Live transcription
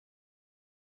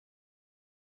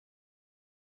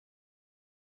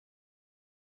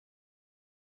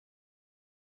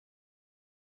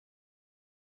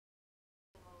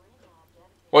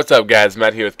What's up guys,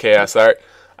 Matt here with Chaos Art.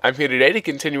 I'm here today to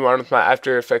continue on with my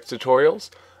After Effects tutorials.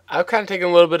 I've kind of taken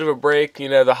a little bit of a break,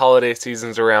 the holiday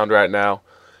season's around right now.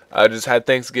 I just had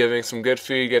Thanksgiving, some good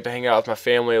food, get to hang out with my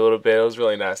family a little bit. It was a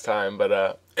really nice time,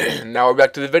 but now we're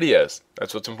back to the videos.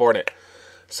 That's what's important.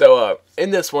 So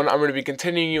in this one, I'm going to be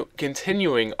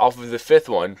continuing off of the fifth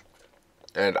one,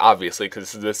 and obviously because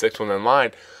this is the sixth one in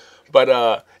line.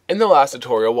 But in the last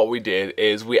tutorial, what we did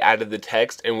is we added the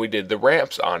text and we did the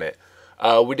ramps on it.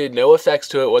 We did no effects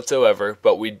to it whatsoever,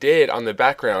 but we did on the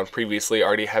background previously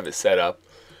already have it set up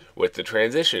with the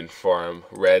transition from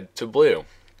red to blue.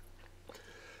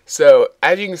 So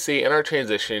as you can see in our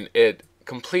transition, it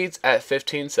completes at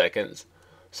 15 seconds.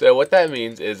 So what that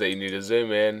means is that you need to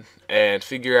zoom in and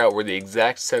figure out where the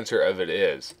exact center of it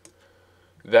is.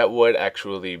 That would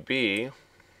actually be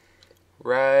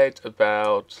right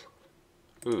about,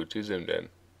 too zoomed in.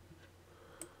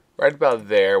 Right about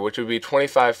there, which would be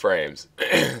 25 frames.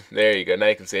 There you go, now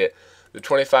you can see it. The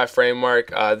 25 frame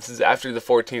mark, this is after the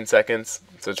 14 seconds.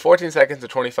 So it's 14 seconds to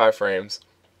 25 frames.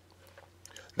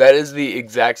 That is the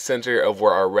exact center of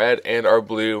where our red and our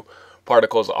blue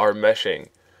particles are meshing.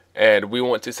 And we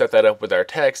want to set that up with our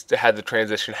text to have the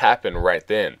transition happen right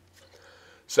then.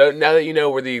 So now that you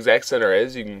know where the exact center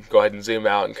is, you can go ahead and zoom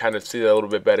out and kind of see that a little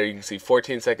bit better. You can see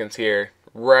 14 seconds here,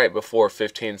 right before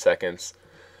 15 seconds.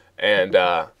 And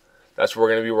that's what we're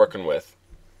going to be working with.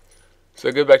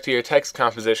 So go back to your text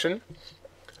composition.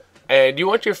 And you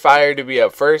want your fire to be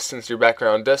up first, since your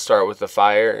background does start with the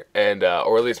fire, and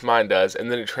or at least mine does,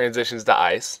 and then it transitions to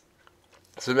ice.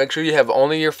 So make sure you have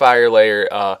only your fire layer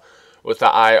with the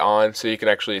eye on so you can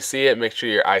actually see it. Make sure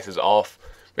your ice is off.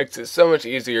 Makes it so much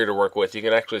easier to work with. You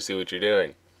can actually see what you're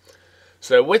doing.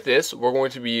 So with this, we're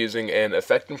going to be using an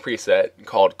effect and preset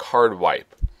called Card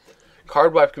Wipe.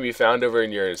 Card Wipe can be found over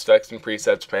in your Effects and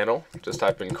Presets panel. Just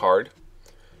type in Card.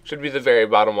 Should be the very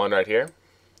bottom one right here.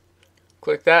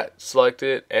 Click that, select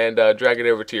it, and drag it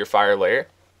over to your fire layer.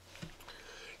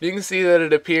 You can see that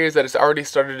it appears that it's already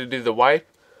started to do the wipe.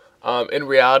 In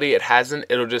reality, it hasn't.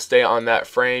 It'll just stay on that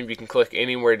frame. You can click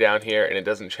anywhere down here and it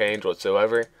doesn't change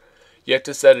whatsoever. You have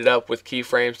to set it up with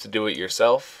keyframes to do it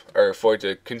yourself, or for it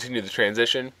to continue the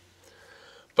transition.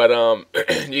 But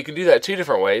you can do that two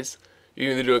different ways. You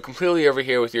can either do it completely over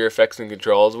here with your effects and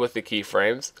controls with the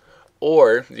keyframes,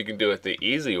 or you can do it the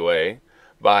easy way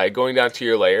by going down to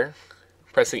your layer,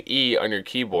 pressing E on your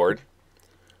keyboard,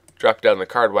 drop down the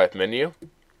Card Wipe menu,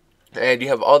 and you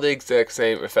have all the exact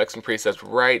same effects and presets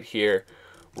right here,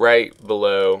 right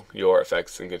below your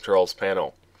effects and controls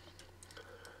panel.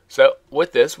 So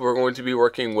with this, we're going to be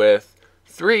working with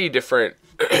two different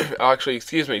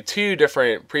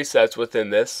presets within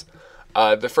this.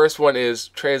 The first one is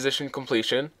transition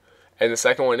completion, and the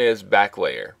second one is back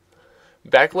layer.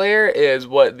 Back layer is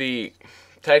what the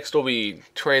text will be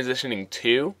transitioning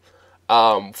to.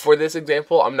 For this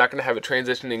example, I'm not going to have it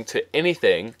transitioning to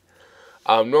anything.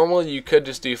 Normally you could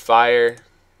just do fire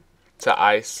to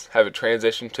ice, have it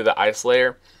transition to the ice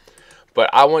layer, but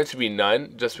I want it to be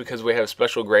none just because we have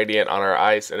special gradient on our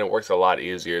ice and it works a lot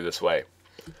easier this way.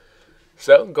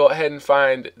 So go ahead and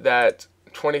find that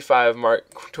 25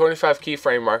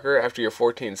 keyframe marker after your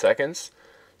 14 seconds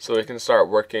so we can start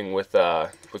working with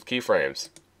keyframes.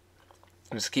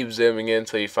 Just keep zooming in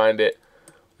until you find it.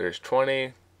 There's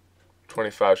 20,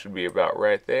 25 should be about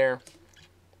right there.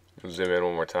 Zoom in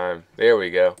one more time. There we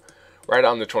go. Right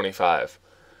on the 25.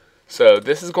 So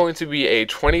this is going to be a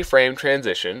 20 frame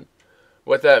transition.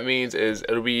 What that means is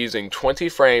it'll be using 20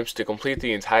 frames to complete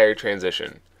the entire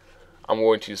transition. I'm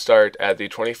going to start at the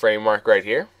 20 frame mark right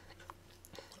here.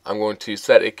 I'm going to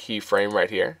set a keyframe right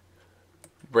here.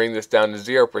 Bring this down to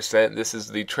 0%. This is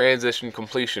the transition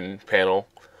completion panel.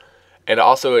 And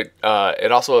also it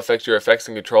also affects your effects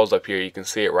and controls up here. You can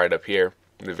see it right up here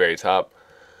at the very top.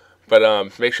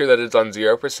 But make sure that it's on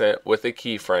 0% with a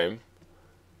keyframe.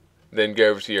 Then go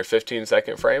over to your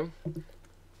 15-second frame.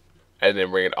 And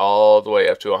then bring it all the way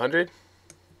up to 100.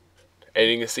 And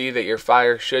you can see that your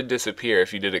fire should disappear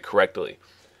if you did it correctly.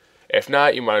 If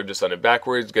not, you might have just done it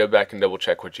backwards. Go back and double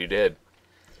check what you did.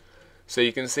 So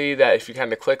you can see that if you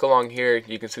kind of click along here,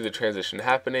 you can see the transition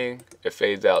happening. It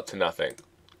fades out to nothing.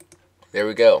 There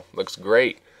we go. Looks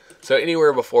great. So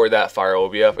anywhere before that, fire will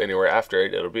be up. Anywhere after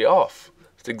it, it'll be off.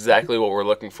 It's exactly what we're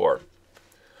looking for.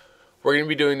 We're going to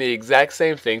be doing the exact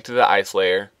same thing to the ice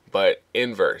layer, but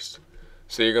inverse.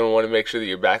 So you're going to want to make sure that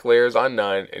your back layer is on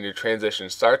none and your transition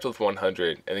starts with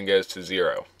 100 and then goes to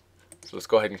 0. So let's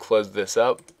go ahead and close this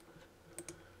up.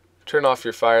 Turn off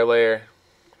your fire layer.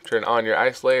 Turn on your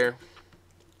ice layer.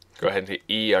 Go ahead and hit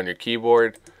E on your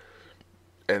keyboard.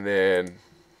 And then,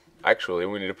 actually,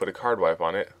 we need to put a card wipe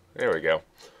on it. There we go.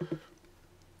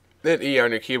 Hit E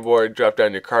on your keyboard, drop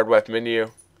down your card wipe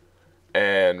menu,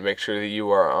 and make sure that you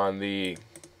are on the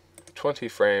 20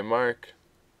 frame mark.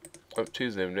 Oh, too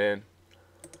zoomed in.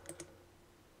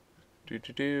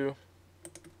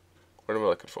 What am I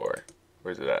looking for?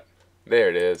 Where's it at? There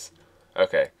it is.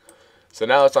 Okay, so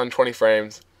now it's on 20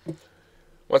 frames.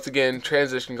 Once again,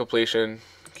 transition completion,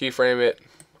 keyframe it,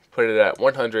 put it at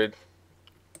 100,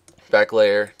 back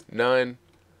layer, none,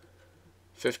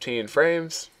 15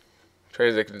 frames,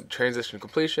 transition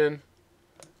completion,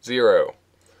 0.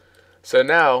 So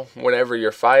now, whenever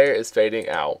your fire is fading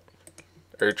out,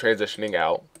 or transitioning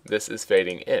out, this is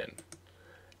fading in.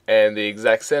 And the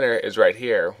exact center is right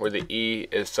here, where the E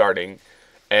is starting,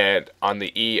 and on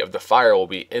the E of the fire will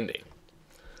be ending.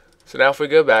 So now if we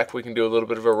go back, we can do a little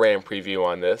bit of a RAM preview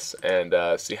on this and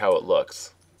see how it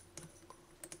looks.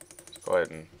 Go ahead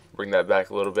and bring that back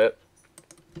a little bit.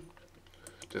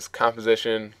 Just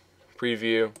composition,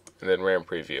 preview, and then RAM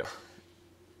preview.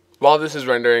 While this is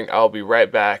rendering, I'll be right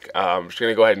back. I'm just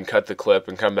going to go ahead and cut the clip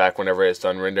and come back whenever it's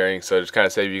done rendering, so just kind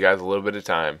of save you guys a little bit of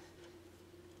time.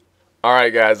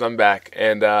 Alright guys, I'm back,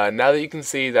 and now that you can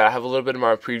see that I have a little bit of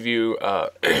my preview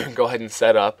go ahead and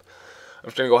set up, I'm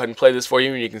just going to go ahead and play this for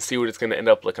you and you can see what it's going to end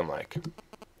up looking like.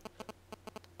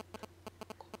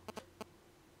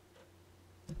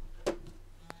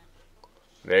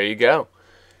 There you go.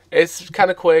 It's kind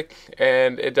of quick,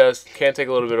 and it can take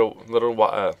a little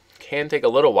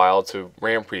while to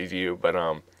RAM preview, but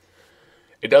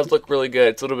it does look really good.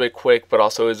 It's a little bit quick, but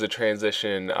also is a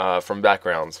transition from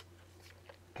backgrounds.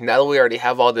 Now that we already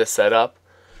have all this set up,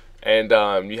 and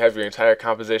you have your entire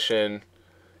composition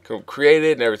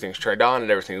created, and everything's turned on,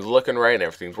 and everything's looking right, and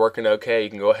everything's working okay, you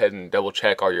can go ahead and double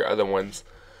check all your other ones.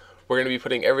 We're going to be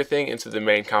putting everything into the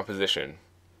main composition.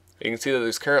 You can see that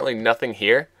there's currently nothing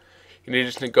here. You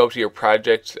need to go up to your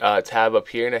project tab up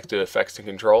here next to effects and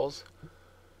controls.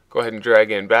 Go ahead and drag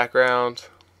in background.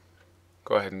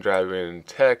 Go ahead and drag in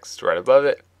text right above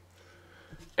it.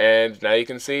 And now you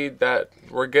can see that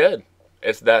we're good.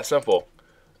 It's that simple.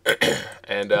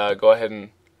 And go ahead and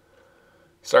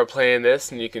start playing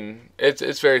this, and you can.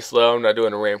 It's very slow. I'm not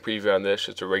doing a RAM preview on this.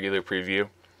 It's a regular preview.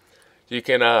 You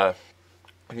can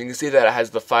see that it has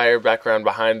the fire background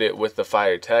behind it with the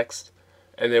fire text,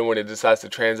 and then when it decides to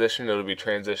transition, it'll be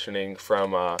transitioning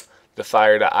from the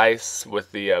fire to ice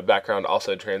with the background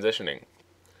also transitioning.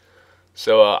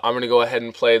 So I'm going to go ahead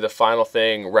and play the final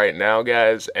thing right now,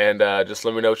 guys, and just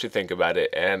let me know what you think about it,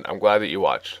 and I'm glad that you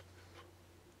watched.